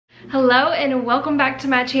Hello and welcome back to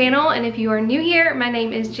my channel, and if you are new here, my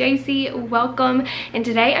name is JC. Welcome, and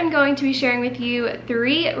today I'm going to be sharing with you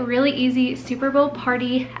 3 really easy Super Bowl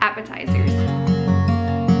party appetizers.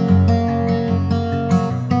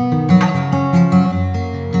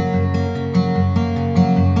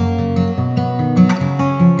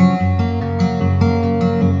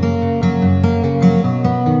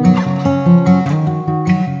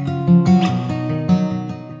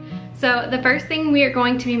 So the first thing we are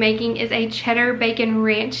going to be making is a cheddar bacon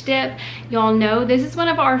ranch dip. Y'all know this is one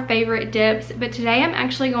of our favorite dips, but today I'm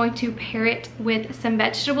actually going to pair it with some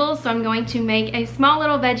vegetables. So I'm going to make a small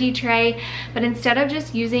little veggie tray, but instead of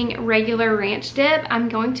just using regular ranch dip, I'm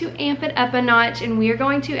going to amp it up a notch, and we are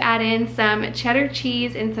going to add in some cheddar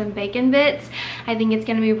cheese and some bacon bits. I think it's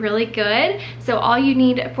gonna be really good. So all you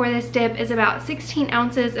need for this dip is about 16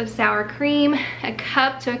 ounces of sour cream, a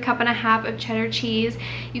cup to a cup and a half of cheddar cheese.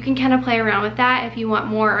 You can kind of play around with that if you want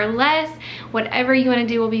more or less. Whatever you want to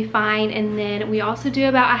do will be fine. And then we also do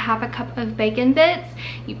about a half a cup of bacon bits.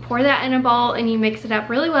 You pour that in a bowl and you mix it up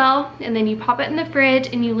really well, and then you pop it in the fridge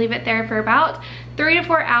and you leave it there for about 3 to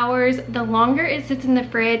 4 hours. The longer it sits in the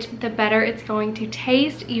fridge, the better it's going to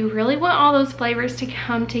taste. You really want all those flavors to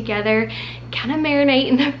come together, kind of marinate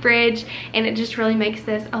in the fridge, and it just really makes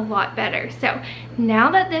this a lot better. So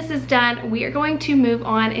now that this is done, we are going to move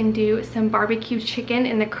on and do some barbecue chicken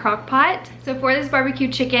in the crock pot. So for this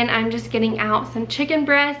barbecue chicken, I'm just getting out some chicken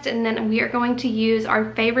breast, and then we are going to use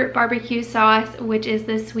our favorite barbecue sauce, which is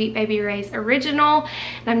the Sweet Baby Ray's Original.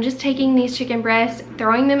 And I'm just taking these chicken breasts,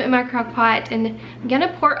 throwing them in my crock pot, and I'm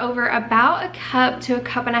gonna pour over about a cup to a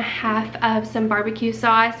cup and a half of some barbecue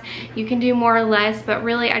sauce. You can do more or less, but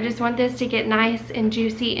really I just want this to get nice and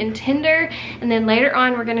juicy and tender, and then later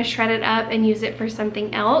on we're gonna shred it up and use it for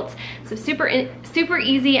something else. So super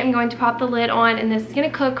easy. I'm going to pop the lid on, and this is gonna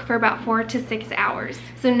cook for about 4 to 6 hours.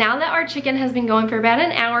 So now that our chicken has been going for about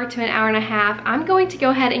an hour to an hour and a half, I'm going to go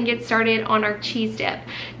ahead and get started on our cheese dip.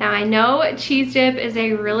 Now I know cheese dip is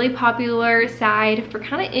a really popular side for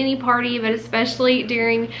kind of any party, but especially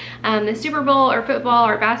during the Super Bowl or football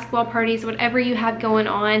or basketball parties, whatever you have going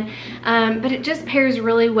on. But it just pairs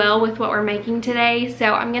really well with what we're making today.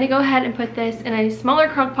 So I'm gonna go ahead and put this in a smaller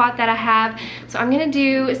crock pot that I have. So I'm gonna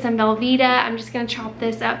do some Velveeta. I'm just gonna chop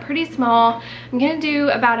this up pretty small. I'm gonna do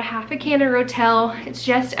about a half a can of Rotel. It's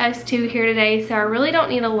just us two here today, so I really don't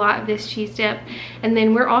need a lot of this cheese dip. And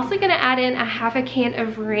then we're also gonna add in a half a can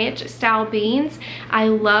of ranch style beans. I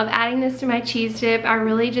love adding this to my cheese dip. I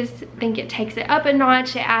really just think it takes it up a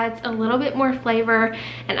notch. It adds a little bit more flavor,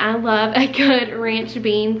 and I love a good ranch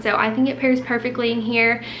bean, so I think it pairs perfectly in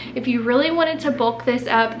here. If you really wanted to bulk this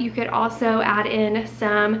up, you could also add in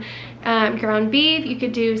some ground beef. You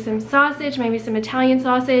could do some sausage, maybe some Italian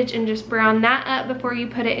sausage, and just brown that up before you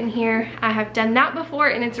put it in here. I have done that before,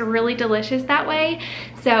 and it's really delicious that way.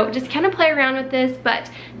 So just kind of play around with this, but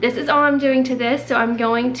this is all I'm doing to this. So I'm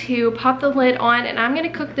going to pop the lid on, and I'm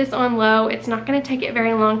going to cook this on low. It's not going to take it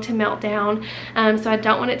very long to melt down, so I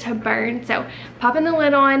don't want it to burn. So popping the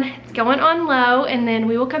lid on, it's going on low, and then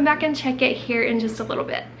we will come back and check it here in just a little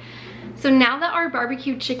bit. So now that our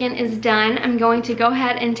barbecue chicken is done, I'm going to go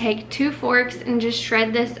ahead and take 2 forks and just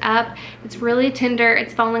shred this up. It's really tender,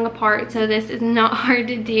 it's falling apart, so this is not hard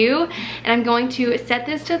to do. And I'm going to set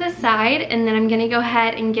this to the side, and then I'm gonna go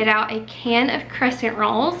ahead and get out a can of Crescent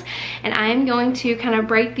rolls, and I am going to kind of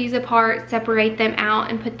break these apart, separate them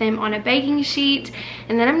out, and put them on a baking sheet.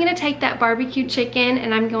 And then I'm gonna take that barbecue chicken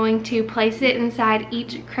and I'm going to place it inside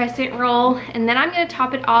each Crescent roll, and then I'm gonna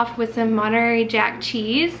top it off with some Monterey Jack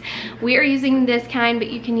cheese. We are using this kind,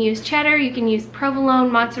 but you can use cheddar, you can use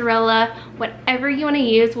provolone, mozzarella, whatever you want to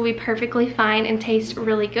use will be perfectly fine and taste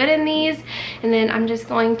really good in these. And then I'm just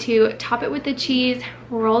going to top it with the cheese,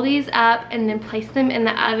 roll these up, and then place them in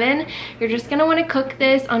the oven. You're just going to want to cook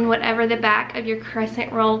this on whatever the back of your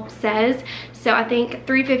Crescent roll says. So I think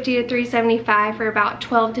 350 to 375 for about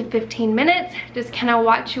 12 to 15 minutes. Just kind of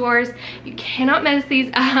watch yours. You cannot mess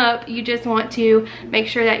these up. You just want to make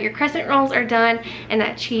sure that your Crescent rolls are done and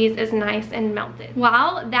that cheese is nice and melted.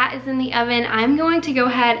 While that is in the oven, I'm going to go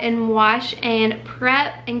ahead and wash and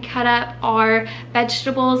prep and cut up our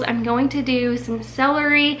vegetables. I'm going to do some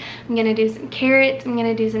celery, I'm going to do some carrots, I'm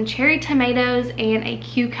going to do some cherry tomatoes, and a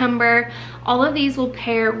cucumber. All of these will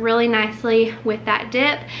pair really nicely with that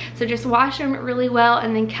dip. So just wash them really well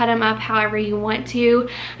and then cut them up however you want to.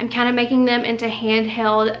 I'm kind of making them into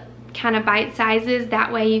handheld kind of bite sizes.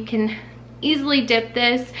 That way you can easily dip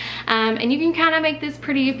this, and you can kind of make this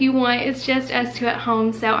pretty if you want. It's just us two at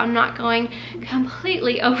home, so I'm not going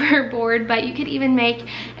completely overboard, but you could even make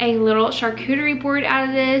a little charcuterie board out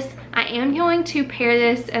of this. I am going to pair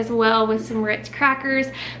this as well with some Ritz crackers,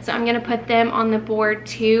 so I'm gonna put them on the board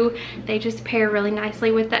too. They just pair really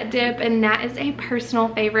nicely with that dip, and that is a personal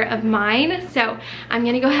favorite of mine. So I'm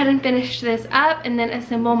gonna go ahead and finish this up and then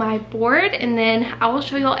assemble my board, and then I will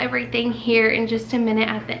show you all everything here in just a minute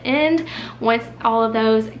at the end once all of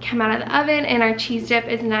those come out of the oven and our cheese dip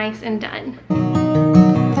is nice and done.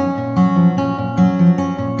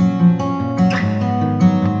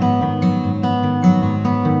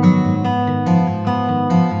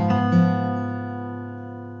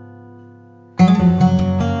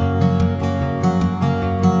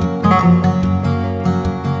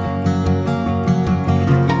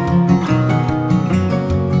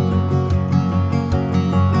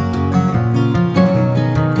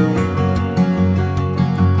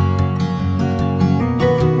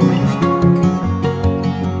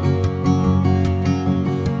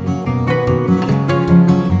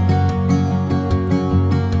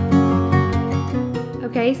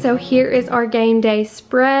 Okay, so here is our game day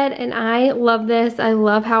spread, and I love this. I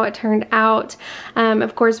love how it turned out.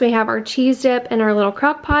 Of course, we have our cheese dip and our little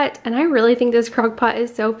crock pot, and I really think this crock pot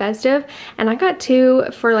is so festive, and I got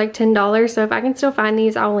 2 for like $10, so if I can still find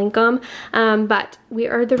these, I'll link them. But we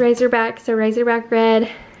are the Razorback, so Razorback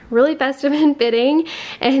red, really festive and fitting,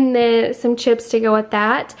 and then some chips to go with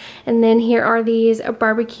that. And then here are these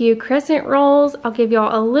barbecue crescent rolls. I'll give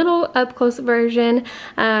y'all a little up close version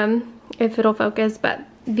if it'll focus, but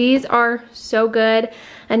these are so good.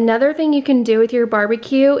 Another thing you can do with your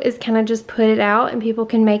barbecue is kind of just put it out and people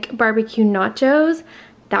can make barbecue nachos.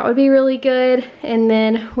 That would be really good. And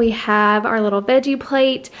then we have our little veggie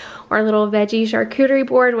plate or our little veggie charcuterie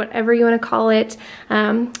board, whatever you want to call it.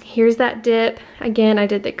 Here's that dip. Again, I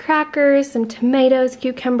did the crackers, some tomatoes,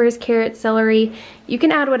 cucumbers, carrots, celery. You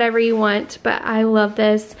can add whatever you want, but I love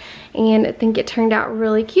this and I think it turned out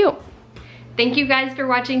really cute. Thank you guys for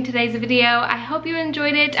watching today's video. I hope you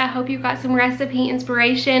enjoyed it. I hope you got some recipe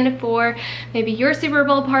inspiration for maybe your Super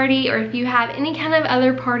Bowl party, or if you have any kind of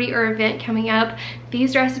other party or event coming up,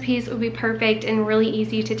 these recipes would be perfect and really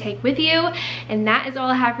easy to take with you. And that is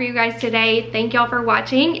all I have for you guys today. Thank y'all for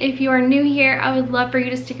watching. If you are new here, I would love for you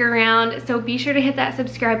to stick around. So be sure to hit that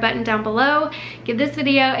subscribe button down below. Give this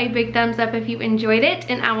video a big thumbs up if you enjoyed it,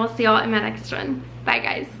 and I will see y'all in my next one. Bye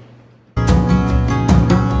guys.